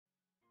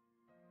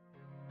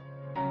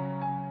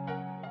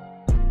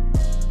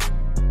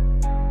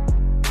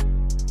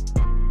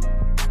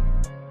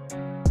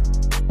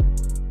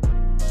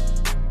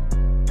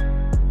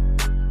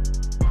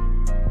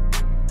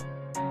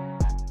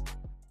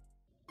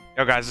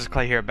Yo guys, it's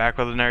Clay here, back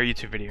with another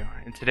YouTube video.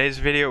 In today's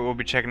video, we'll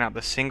be checking out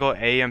the single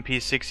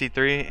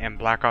AMP63 and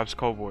Black Ops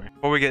Cold War.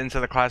 Before we get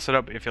into the class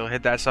setup, if you'll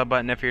hit that sub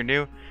button if you're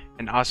new,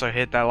 and also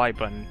hit that like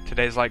button.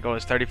 Today's like goal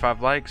is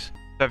 35 likes,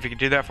 so if you could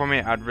do that for me,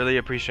 I'd really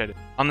appreciate it.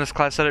 On this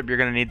class setup, you're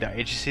going to need the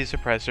HEC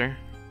suppressor,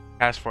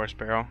 task force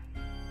barrel,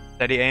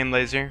 steady aim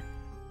laser,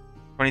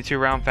 22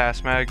 round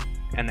fast mag,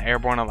 and the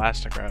airborne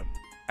elastic wrap.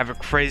 Have a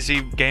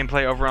crazy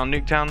gameplay over on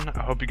Nuketown.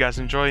 I hope you guys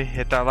enjoy.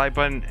 Hit that like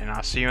button, and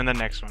I'll see you in the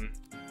next one.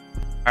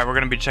 Alright, we're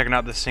going to be checking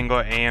out the single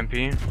AMP.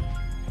 I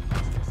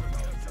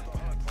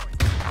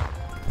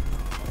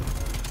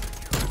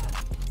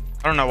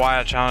don't know why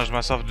I challenged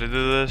myself to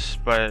do this,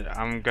 but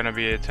I'm going to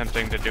be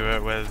attempting to do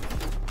it with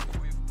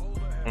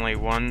only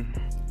one.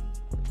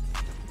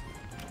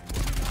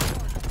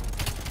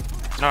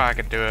 No, I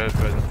could do it,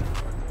 but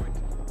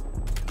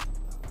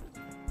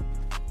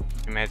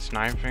you made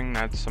sniping,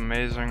 that's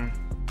amazing.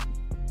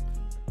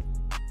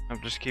 I'll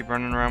just keep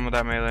running around with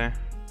that melee.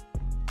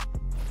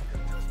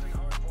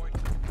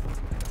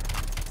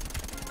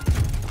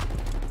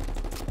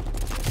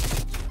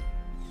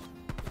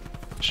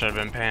 Should have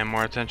been paying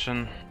more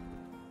attention.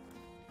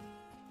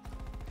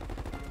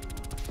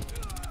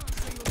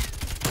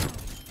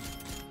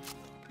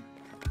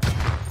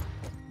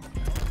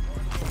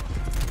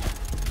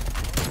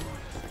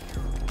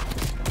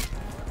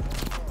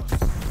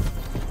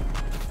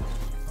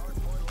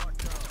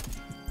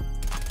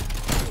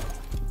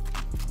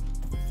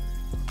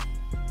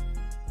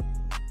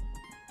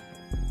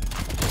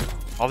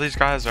 All these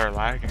guys are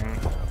lagging.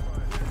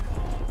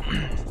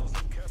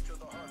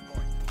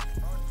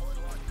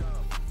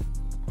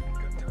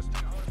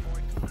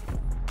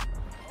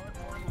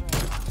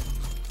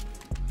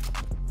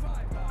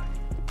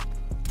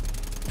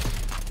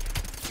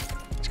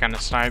 Gonna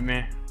snipe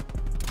me.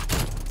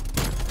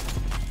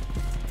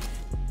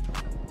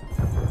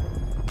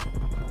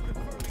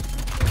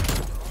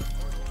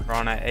 We're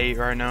on at 8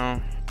 right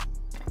now.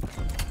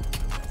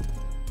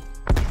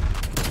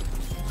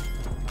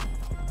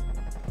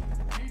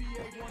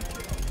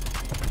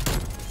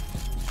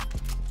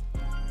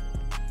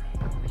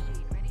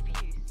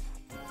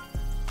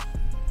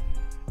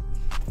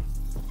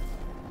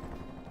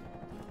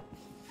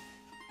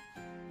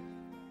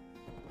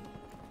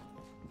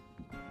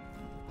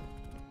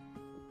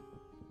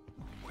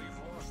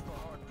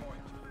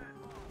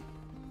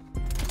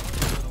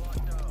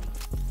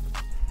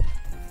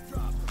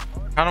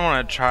 I don't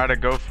want to try to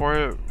go for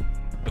it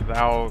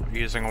without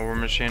using a war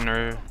machine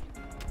or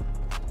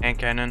hand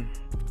cannon.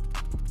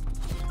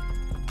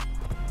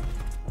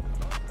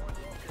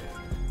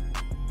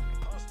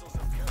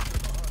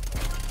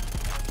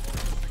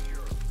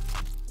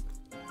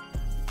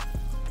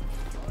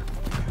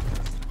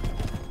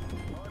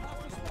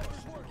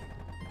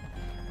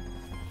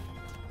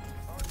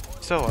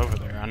 Still over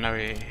there. I know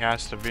he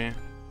has to be.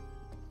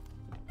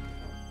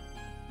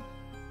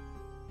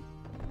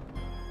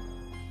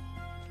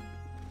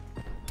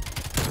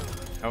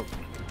 Oh.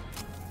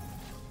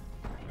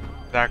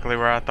 Exactly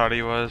where I thought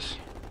he was.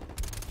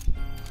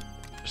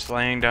 Just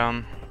laying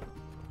down.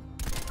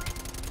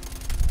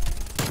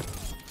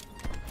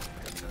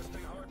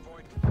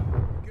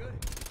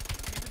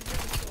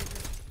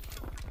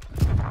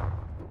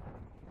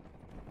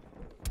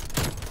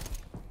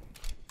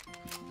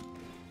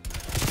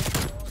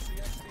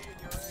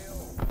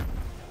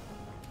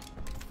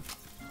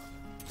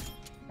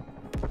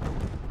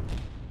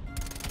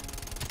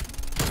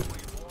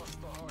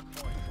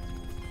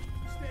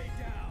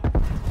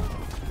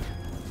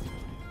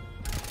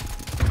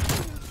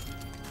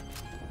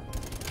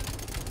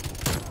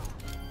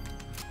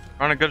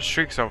 On a good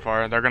streak so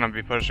far. They're gonna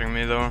be pushing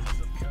me though.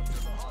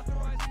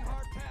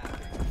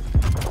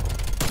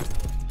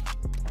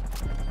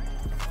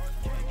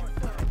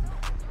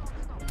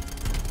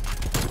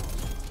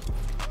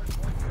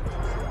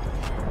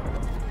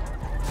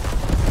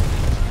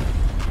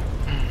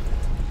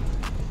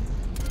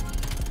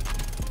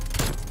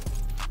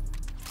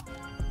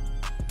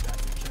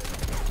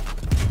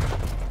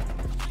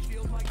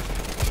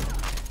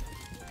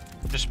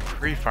 Just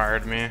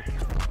pre-fired me.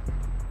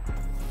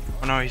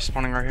 Oh no, he's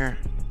spawning right here.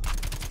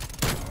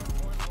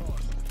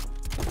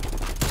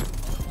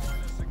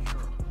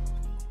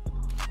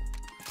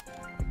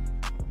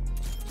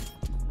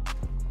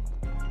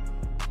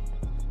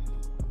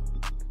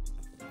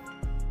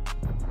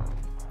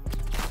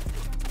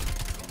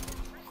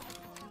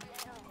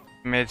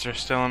 Mates are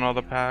still in all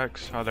the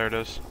packs. Oh, there it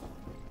is.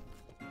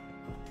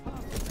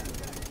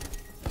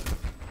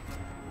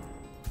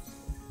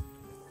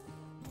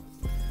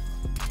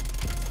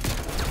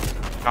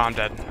 Oh, I'm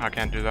dead. I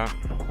can't do that.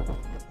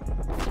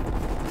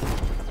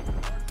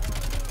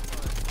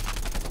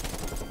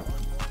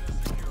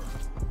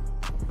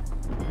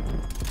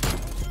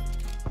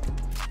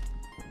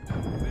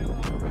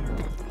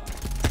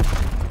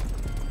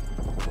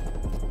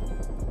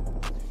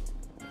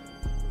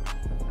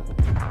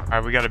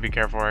 Alright, we gotta be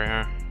careful right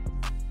here.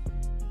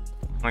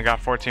 Only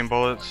got 14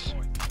 bullets.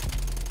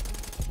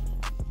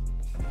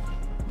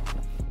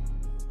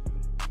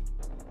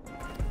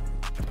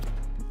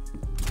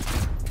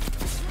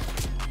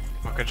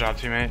 Good job,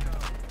 teammate.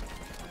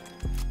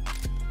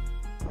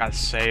 Got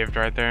saved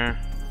right there.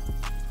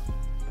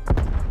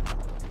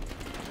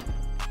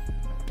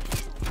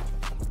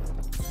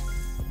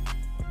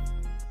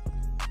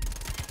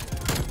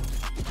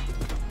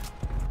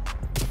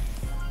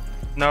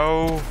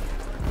 No.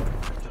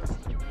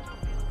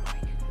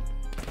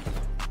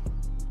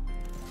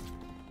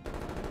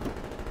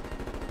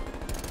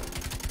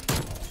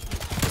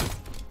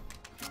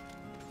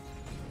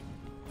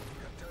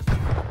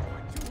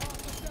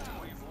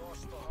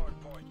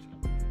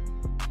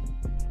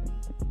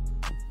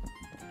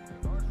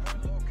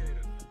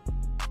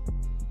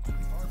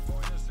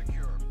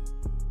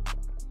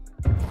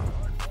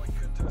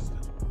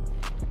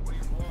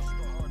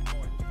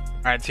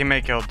 Alright,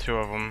 teammate killed 2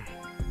 of them.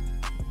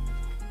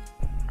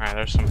 Alright,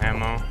 there's some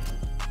ammo.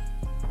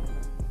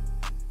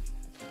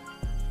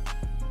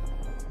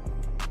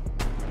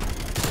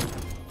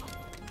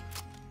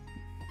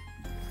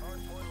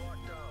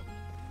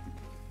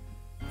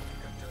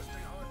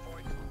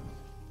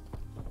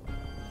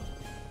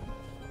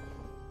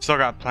 Still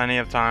got plenty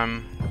of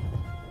time.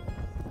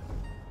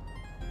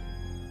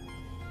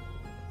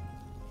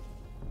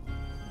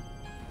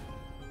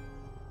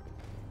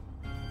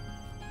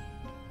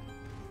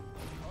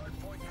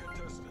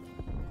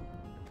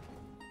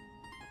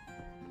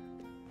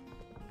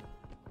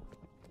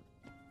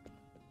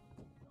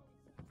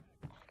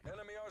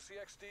 Enemy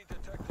RCXD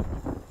detected.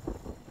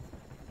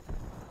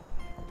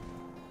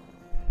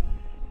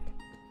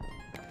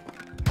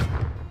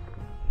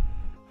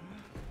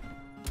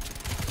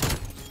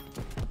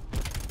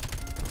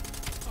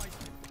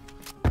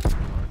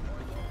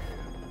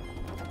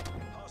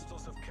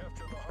 Hostiles have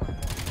captured the hard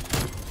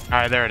point.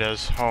 Alright, there it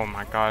is. Oh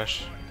my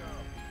gosh.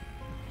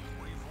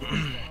 We've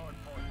lost the hard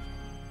point.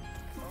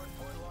 Hard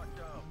point locked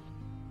down.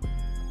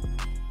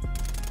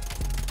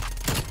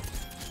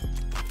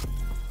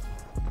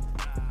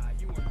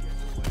 You weren't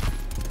getting away.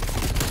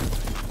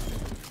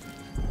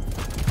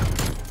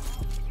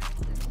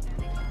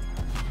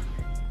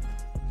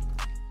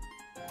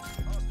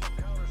 Hostile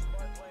counter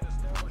spy plane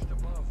established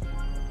above.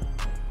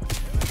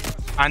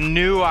 I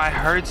knew I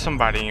heard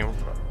somebody.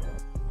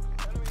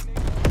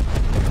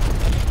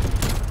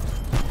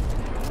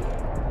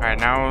 Alright,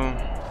 now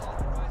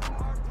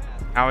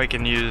we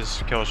can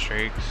use kill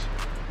streaks.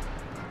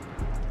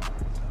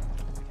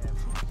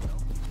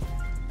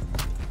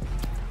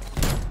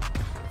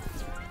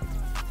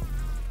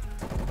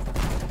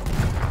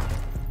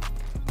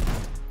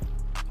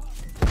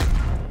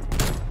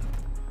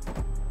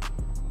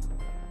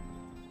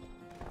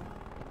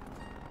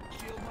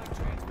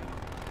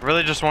 I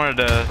really just wanted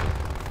to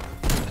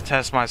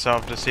test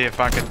myself to see if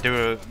I could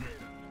do it.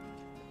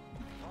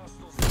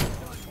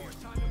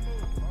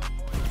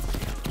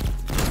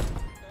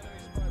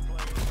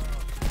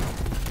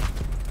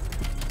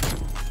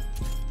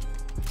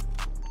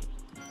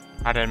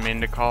 I didn't mean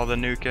to call the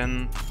nuke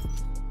in.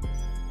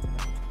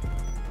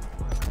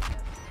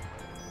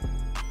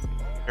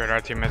 Hear what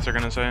our teammates are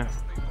gonna say.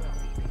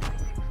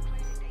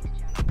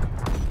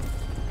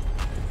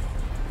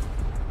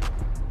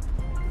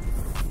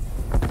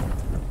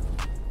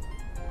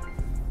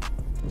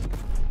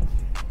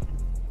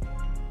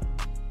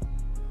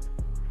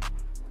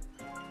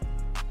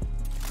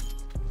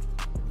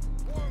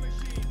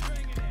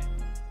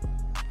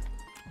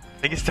 I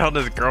think he's telling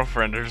his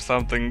girlfriend or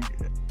something.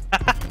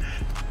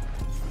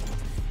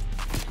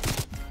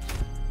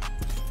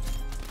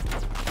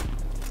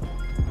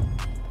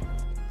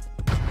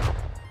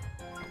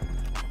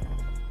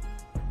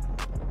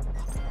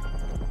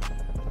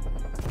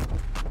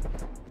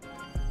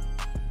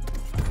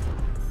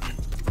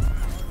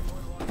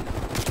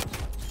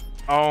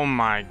 Oh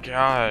my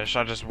gosh,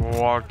 I just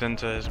walked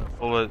into his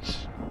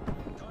bullets.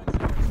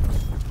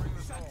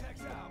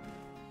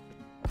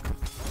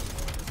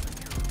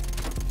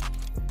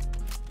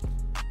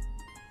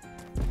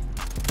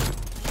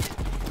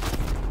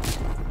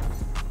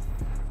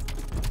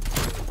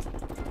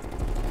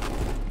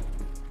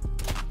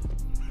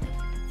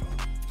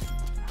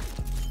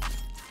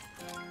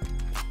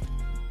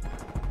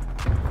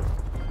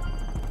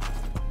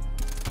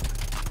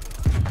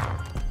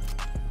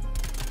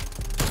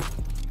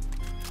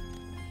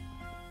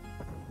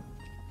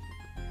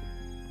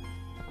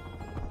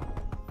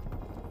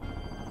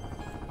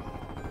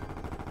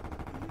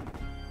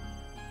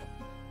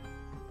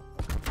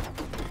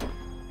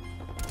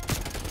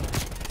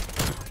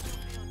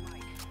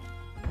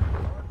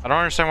 I don't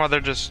understand why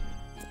they're just...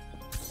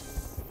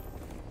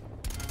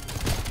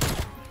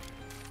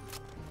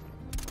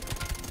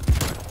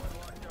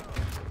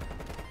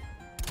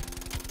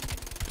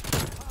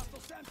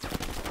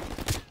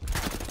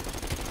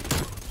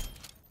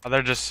 Oh,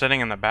 they're just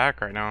sitting in the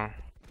back right now.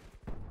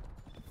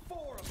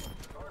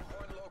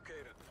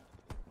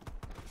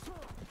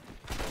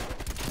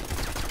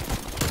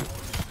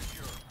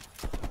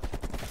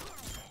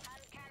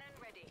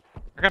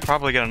 I could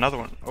probably get another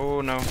one. Oh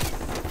no.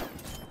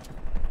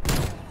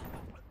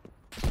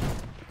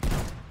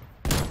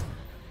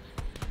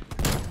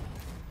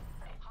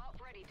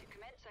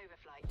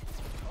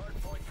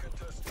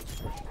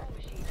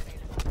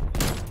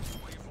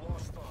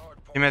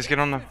 Teammates, get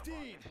on the.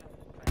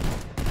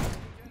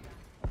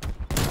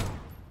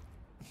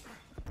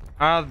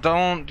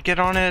 Don't get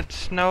on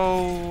it.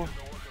 No.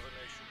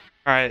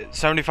 Alright,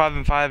 75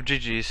 and 5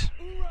 GG's.